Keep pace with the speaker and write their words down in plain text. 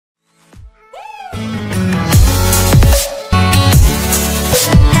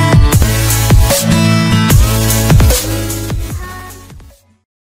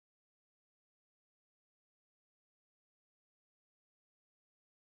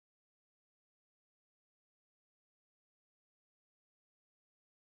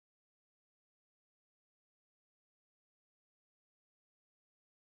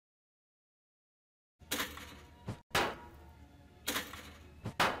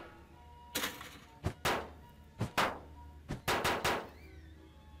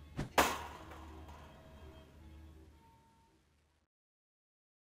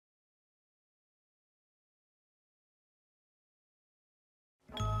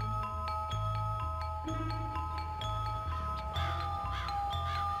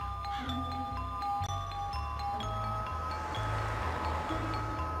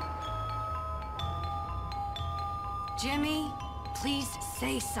Jimmy, please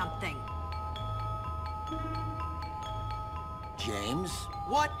say something. James?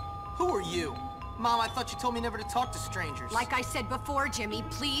 What? Who are you? Mom, I thought you told me never to talk to strangers. Like I said before, Jimmy,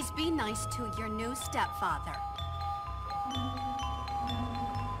 please be nice to your new stepfather.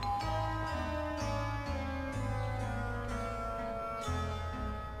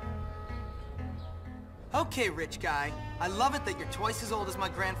 Okay, rich guy. I love it that you're twice as old as my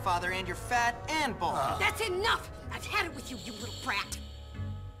grandfather and you're fat and bald. That's enough! I've had it with you, you little brat!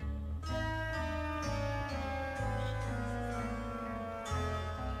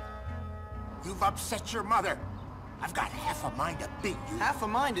 You've upset your mother. I've got half a mind to beat you. Half a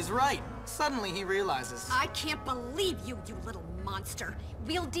mind is right. Suddenly he realizes. I can't believe you, you little monster.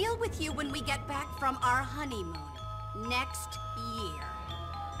 We'll deal with you when we get back from our honeymoon. Next year.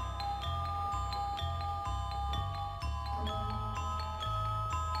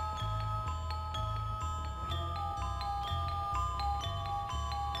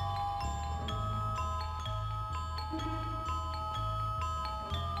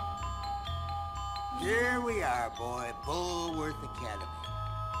 Here we are, boy. Bullworth Academy.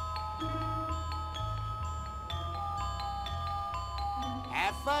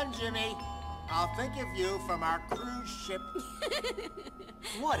 Have fun, Jimmy. I'll think of you from our cruise ship.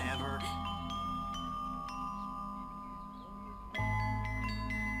 Whatever.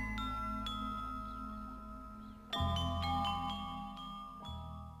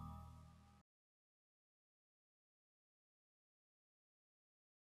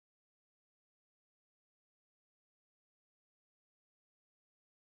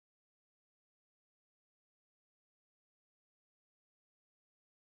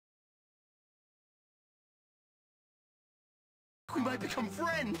 We might become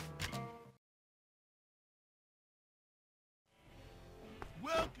friends.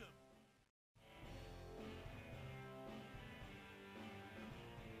 Welcome.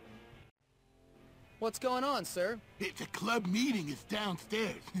 What's going on, sir? It's a club meeting. It's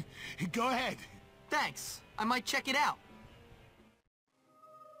downstairs. Go ahead. Thanks. I might check it out.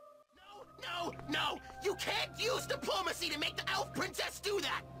 No! You can't use diplomacy to make the elf princess do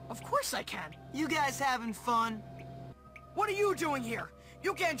that! Of course I can. You guys having fun? What are you doing here?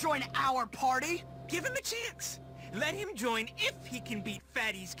 You can't join our party. Give him a chance. Let him join if he can beat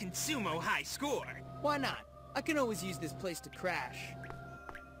Fatty's Consumo high score. Why not? I can always use this place to crash.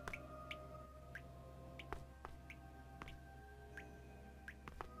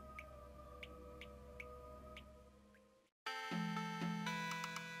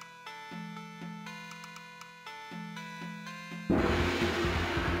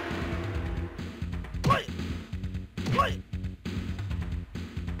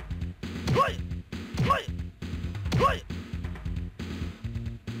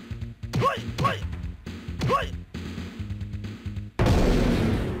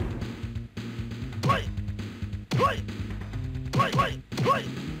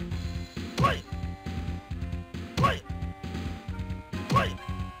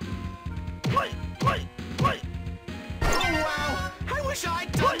 I wish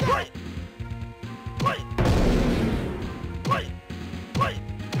I'd done that.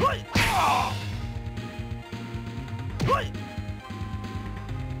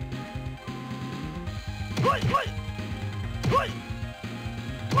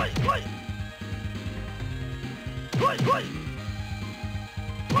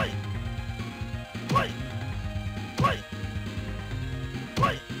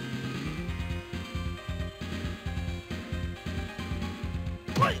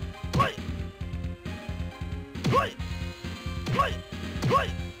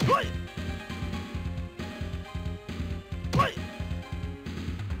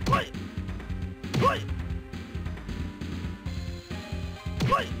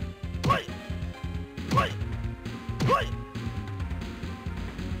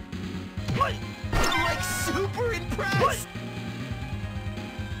 I'm like super impressed.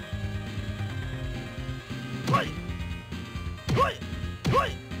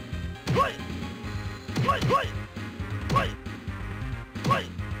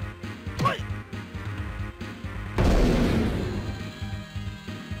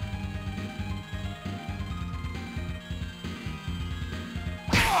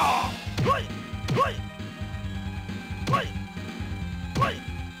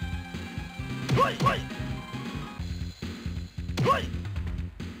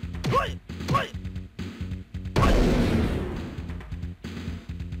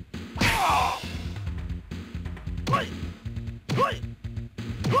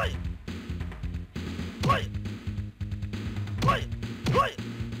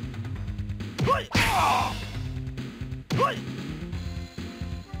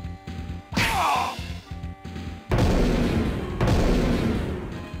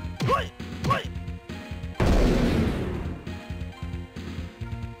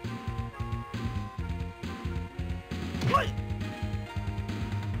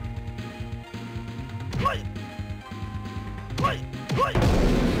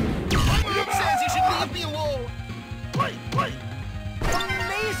 It says you should leave me alone.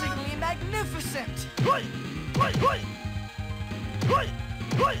 Amazingly magnificent!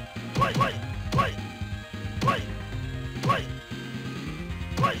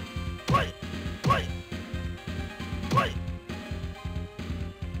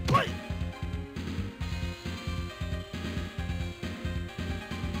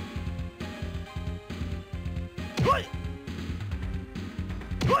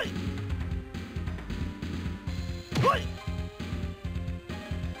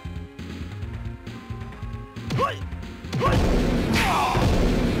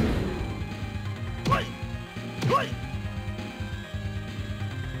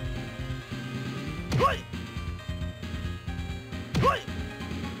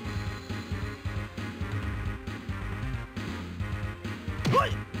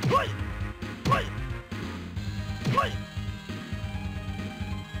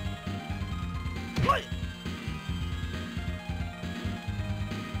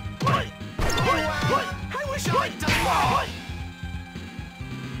 I wish I'd done that.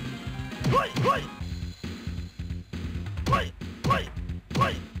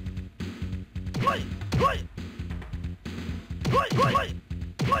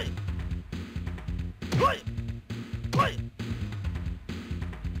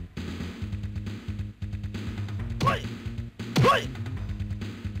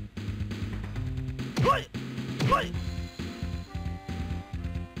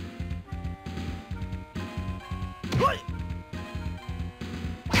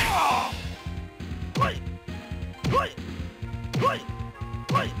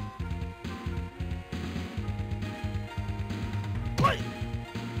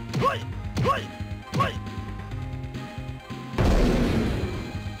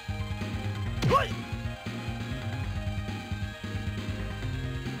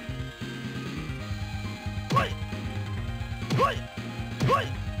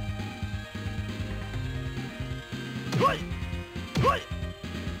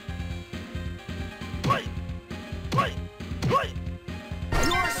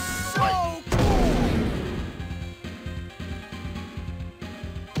 You're so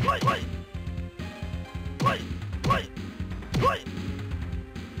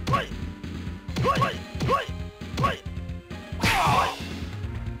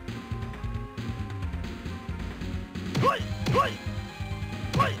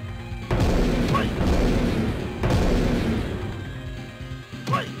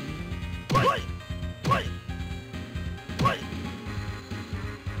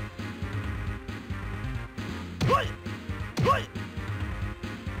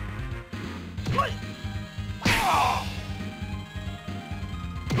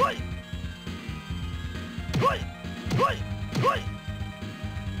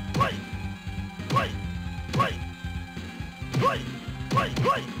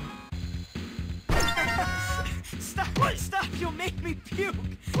Stop, you'll make me puke!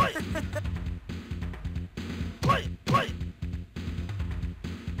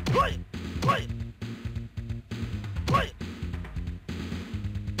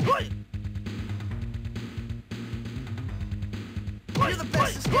 You're the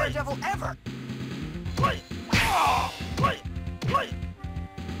best daredevil ever!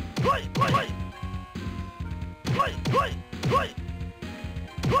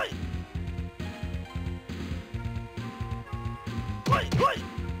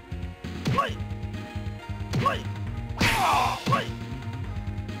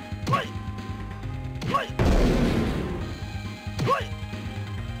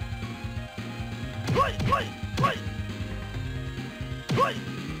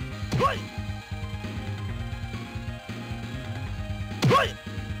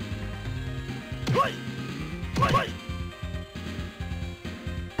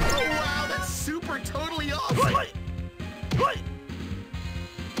 Oh wow, that's super totally awesome!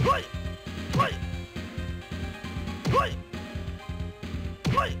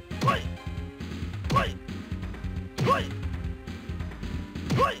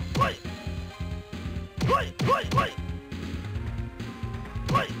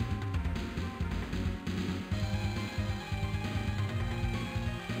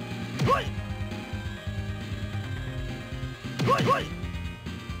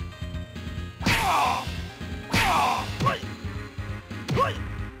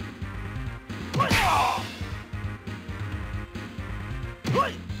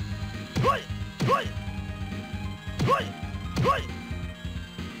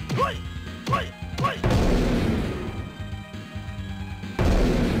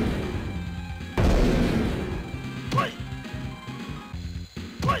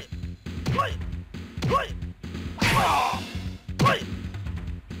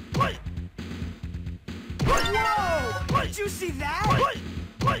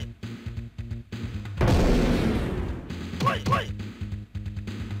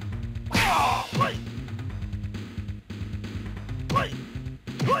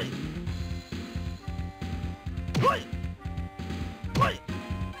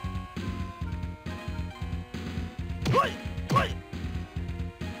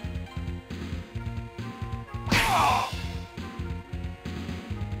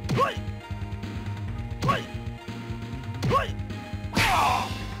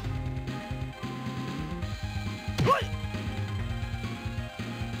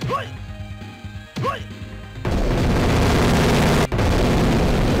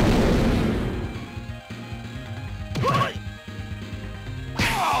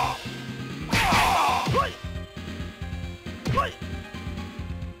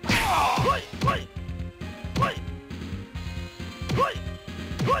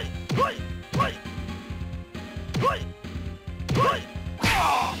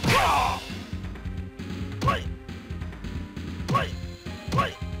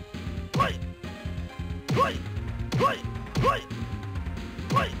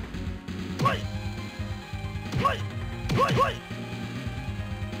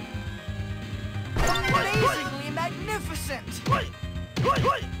 isn't!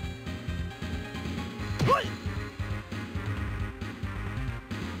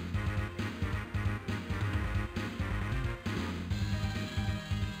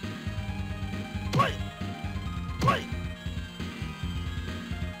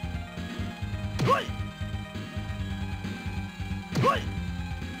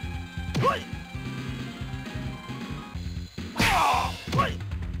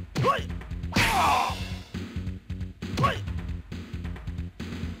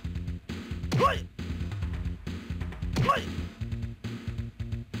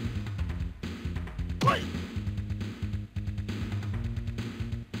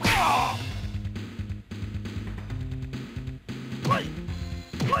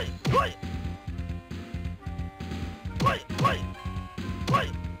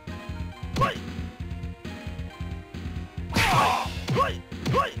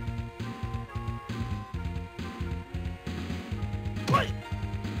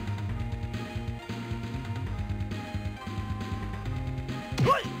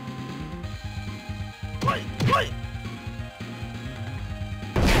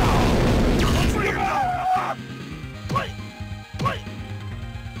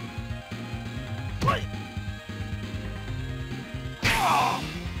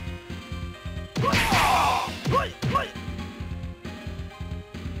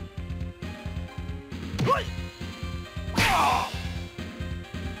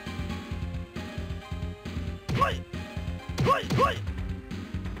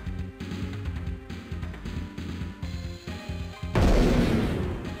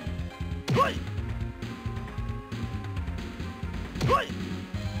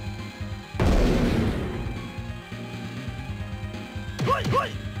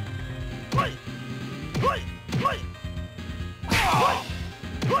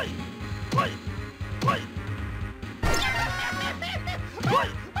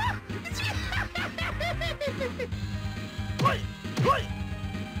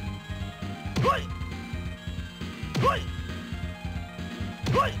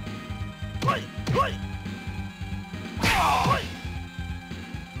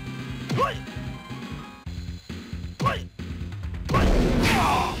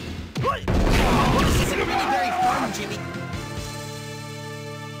 This isn't really very fun, Jimmy.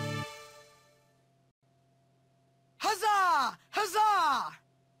 Huzzah! Huzzah!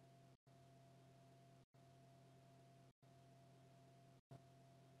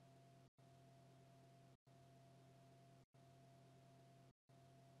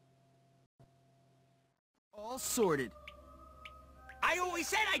 All sorted. I always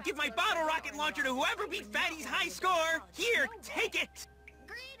said I'd give my bottle rocket launcher to whoever beat Fatty's high score. Here, take it.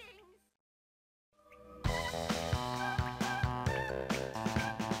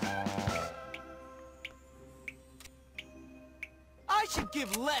 I should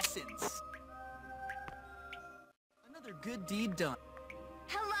give lessons. Another good deed done.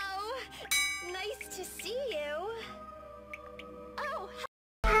 Hello! Nice to see you.